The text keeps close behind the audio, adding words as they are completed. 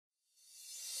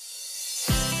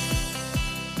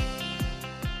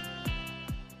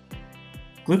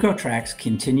Glucotrack's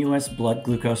continuous blood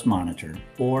glucose monitor,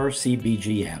 or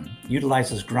CBGM,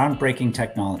 utilizes groundbreaking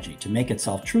technology to make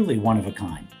itself truly one of a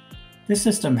kind. This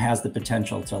system has the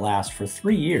potential to last for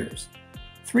 3 years.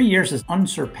 3 years is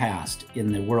unsurpassed in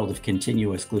the world of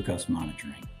continuous glucose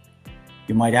monitoring.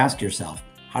 You might ask yourself,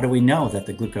 how do we know that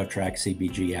the Glucotrack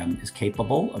CBGM is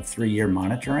capable of 3-year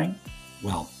monitoring?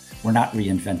 Well, we're not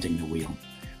reinventing the wheel.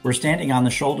 We're standing on the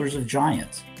shoulders of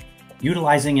giants.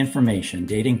 Utilizing information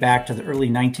dating back to the early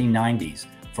 1990s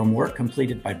from work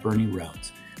completed by Bernie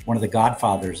Rhodes, one of the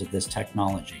godfathers of this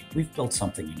technology, we've built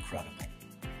something incredible.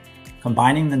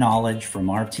 Combining the knowledge from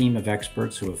our team of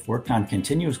experts who have worked on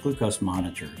continuous glucose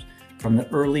monitors from the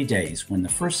early days when the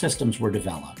first systems were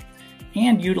developed,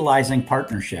 and utilizing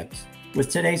partnerships with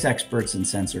today's experts in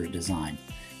sensor design,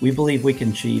 we believe we can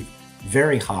achieve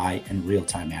very high and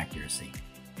real-time accuracy.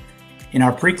 In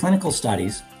our preclinical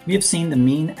studies, we have seen the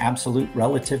mean absolute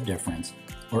relative difference,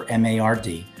 or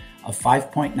MARD, of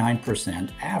 5.9%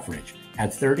 average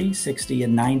at 30, 60,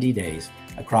 and 90 days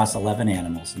across 11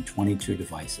 animals and 22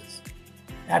 devices.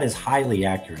 That is highly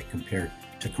accurate compared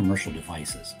to commercial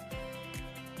devices.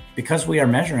 Because we are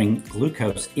measuring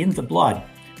glucose in the blood,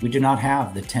 we do not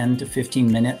have the 10 to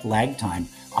 15-minute lag time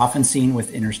often seen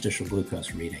with interstitial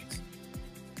glucose readings.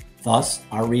 Thus,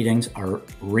 our readings are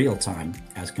real-time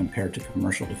as compared to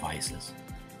commercial devices.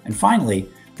 And finally,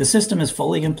 the system is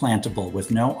fully implantable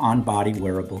with no on-body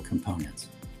wearable components.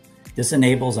 This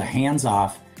enables a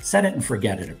hands-off,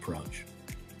 set-it-and-forget-it approach.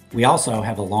 We also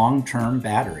have a long-term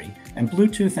battery and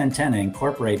Bluetooth antenna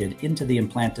incorporated into the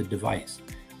implanted device,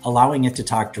 allowing it to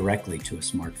talk directly to a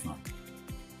smartphone.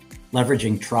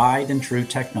 Leveraging tried and true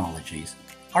technologies,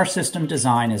 our system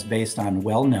design is based on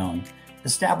well-known,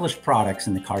 established products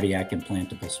in the cardiac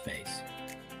implantable space.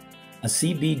 A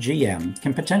CBGM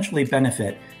can potentially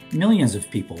benefit millions of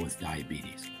people with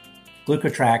diabetes.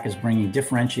 Glucotrack is bringing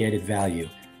differentiated value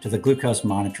to the glucose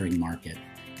monitoring market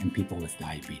and people with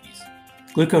diabetes.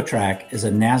 Glucotrack is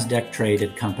a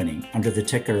NASDAQ-traded company under the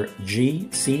ticker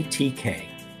GCTK.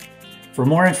 For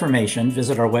more information,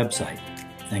 visit our website.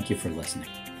 Thank you for listening.